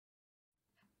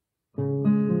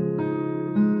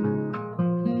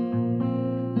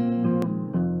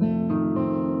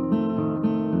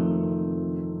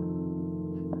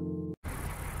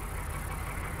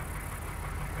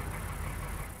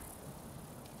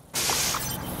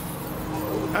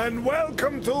And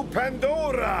welcome to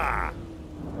Pandora!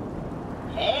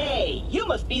 Hey, you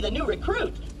must be the new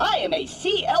recruit. I am a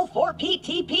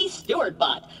CL4PTP steward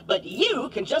bot, but you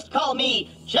can just call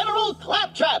me General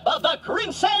Claptrap of the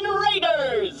Crimson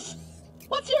Raiders!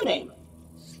 What's your name?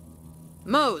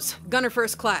 Moze, Gunner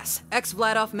First Class,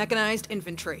 ex-Vladoff Mechanized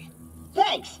Infantry.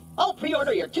 Thanks. I'll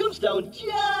pre-order your tombstone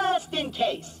just in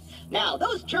case. Now,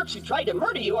 those jerks who tried to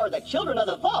murder you are the Children of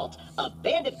the Vault, a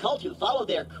bandit cult who follow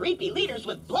their creepy leaders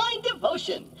with blind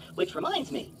devotion. Which reminds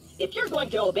me, if you're going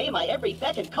to obey my every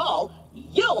beck and call,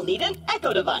 you'll need an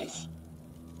echo device.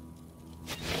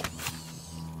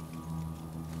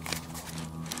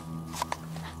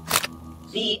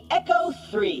 The Echo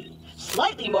 3.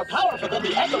 Slightly more powerful than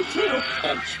the Echo 2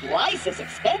 and twice as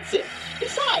expensive.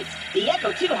 Besides, the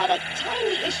Echo 2 had a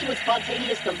tiny issue with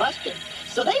spontaneous combustion,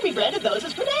 so they rebranded those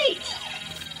as grenades.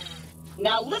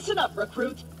 Now listen up,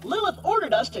 recruit. Lilith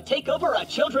ordered us to take over a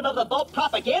Children of the Vault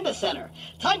propaganda center.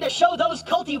 Time to show those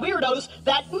culty weirdos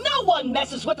that no one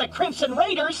messes with the Crimson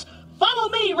Raiders. Follow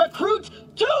me, recruit,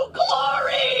 to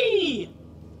glory!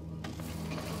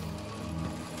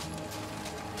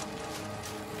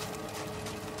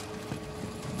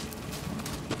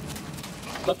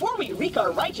 Before we wreak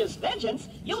our righteous vengeance,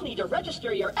 you'll need to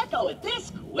register your Echo at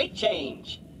this quick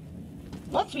change.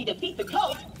 Once we defeat the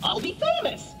cult, I'll be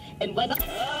famous. And when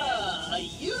a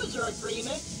user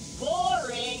agreement?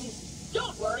 Boring.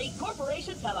 Don't worry,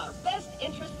 corporations have our best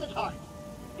interests at heart.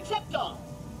 Except Dawn.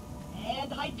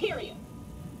 And Hyperion.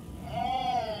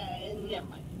 And never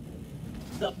mind.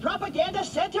 The propaganda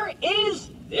center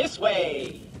is this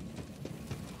way.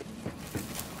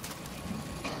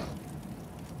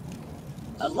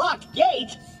 A locked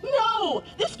gate? No!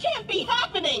 This can't be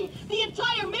happening! The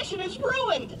entire mission is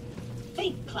ruined!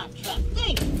 Think, Claptrap,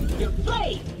 think! You're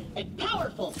brave and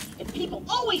powerful, and people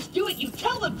always do what you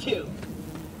tell them to!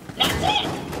 That's it!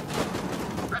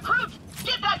 Recruit,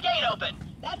 get that gate open!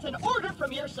 That's an order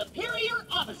from your superior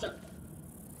officer!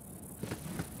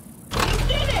 You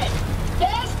did it!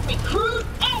 Best recruit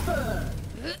ever!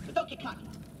 But don't get cocky.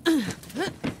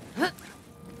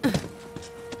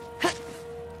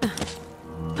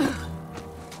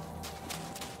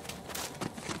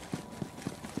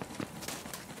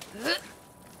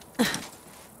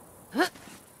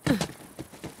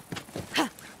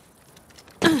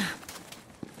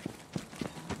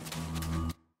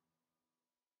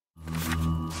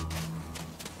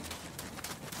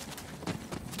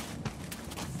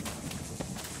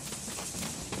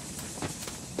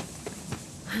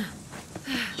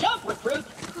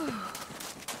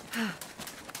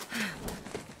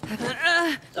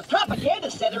 The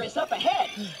propaganda center is up ahead.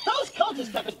 Those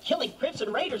cultists have been killing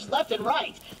Crimson Raiders left and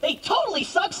right. They totally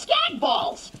suck skag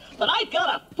balls. But I've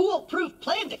got a foolproof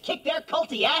plan to kick their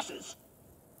culty asses.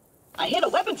 I hit a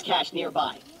weapons cache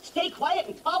nearby. Stay quiet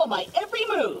and follow my every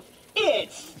move.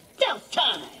 It's stealth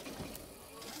time.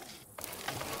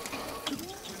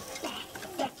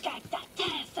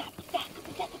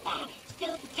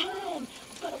 Stealth time. I'm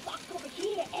gonna walk over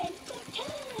here and go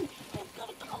turn. I'm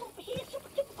gonna go over here super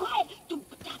quiet.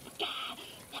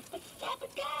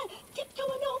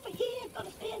 Tiptoeing over here.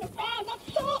 Gonna spin around. I'm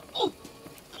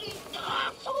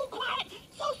so quiet.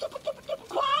 So super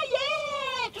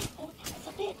quiet. Oh, that's a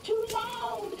bit too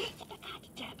loud.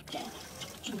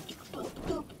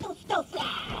 Stealth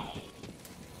slide.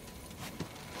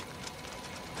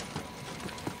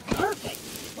 Perfect.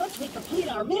 Once we complete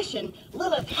our mission,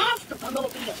 Lilith has to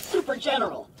promote me to Super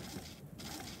General.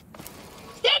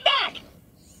 Stand back!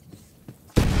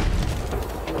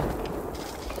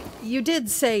 You did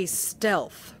say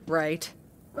stealth, right?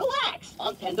 Relax.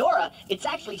 On Pandora, it's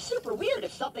actually super weird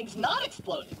if something's not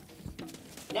exploding.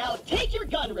 Now take your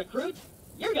gun, recruit.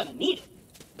 You're gonna need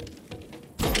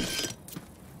it.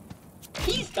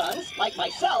 These guns, like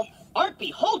myself, aren't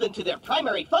beholden to their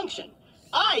primary function.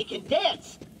 I can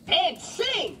dance and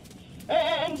sing.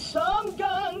 And some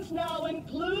guns now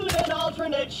include an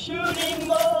alternate shooting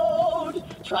mode.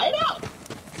 Try it out.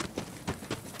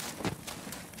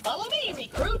 Follow me,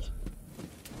 recruit.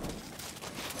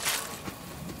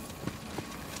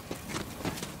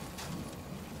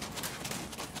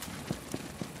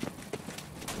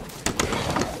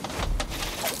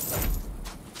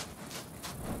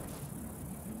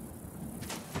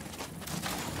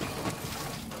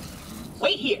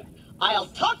 Wait here. I'll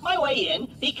talk my way in,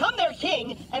 become their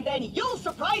king, and then you'll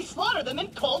surprise slaughter them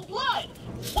in cold blood.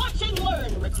 Watch and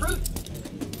learn, recruit.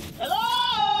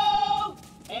 Hello?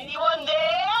 Anyone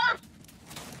there?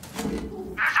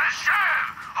 This is Sam,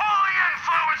 holy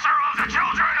influencer of the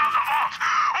Children of the Vault.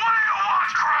 What do you want,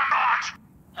 Crambot?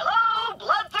 Hello,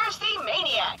 bloodthirsty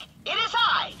maniac. It is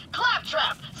I,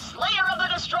 Claptrap, Slayer of the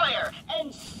Destroyer.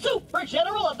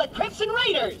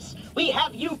 We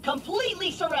have you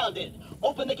completely surrounded.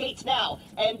 Open the gates now,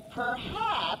 and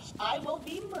perhaps I will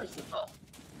be merciful.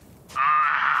 Yeah.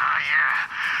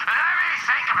 Let me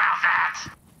think about that.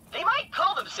 They might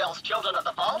call themselves children of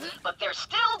the vault, but they're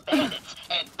still bandits,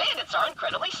 and bandits are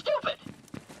incredibly stupid.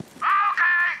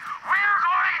 Okay, we're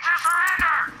going to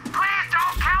surrender. Please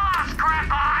don't kill us,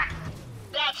 Grandpa.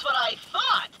 That's what I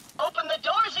thought. Open the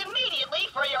doors immediately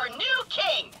for your new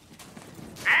king.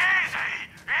 Easy.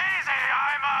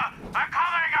 I'm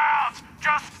coming out.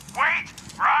 Just wait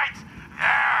right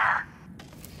there.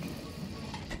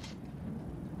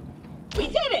 We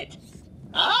did it!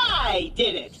 I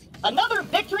did it! Another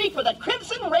victory for the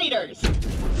Crimson Raiders!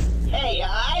 Hey,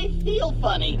 I feel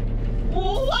funny.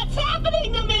 What's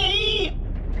happening to me?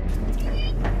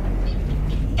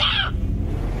 Ah!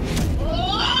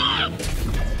 Ah!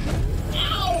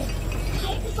 Ow!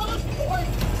 I'm exhausted.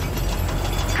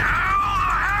 Kill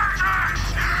the heretics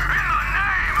in the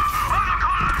name of the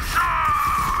Calypsos!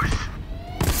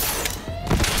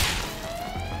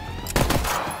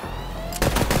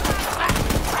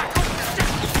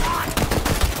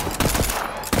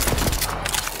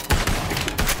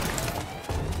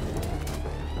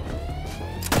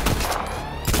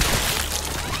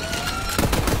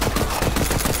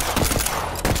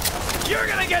 You're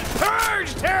gonna get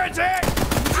purged, heretic!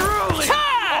 Truly,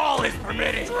 all is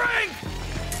permitted. Drink!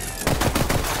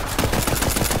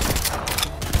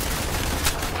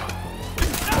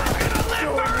 I'm gonna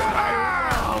live forever!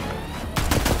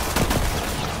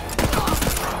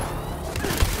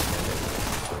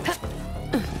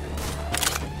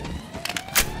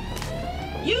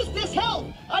 Use this help!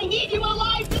 I need you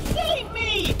alive to save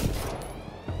me!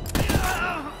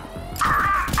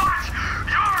 But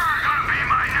you're gonna be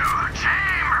my new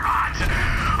chamberbot!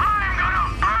 I'm gonna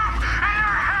boop in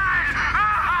your head!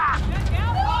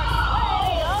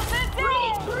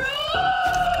 Recruit!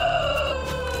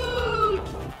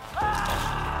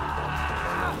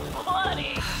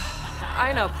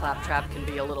 I know Claptrap can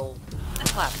be a little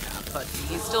claptrap, but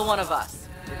he's still one of us.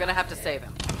 You're gonna have to save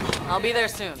him. I'll be there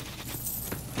soon.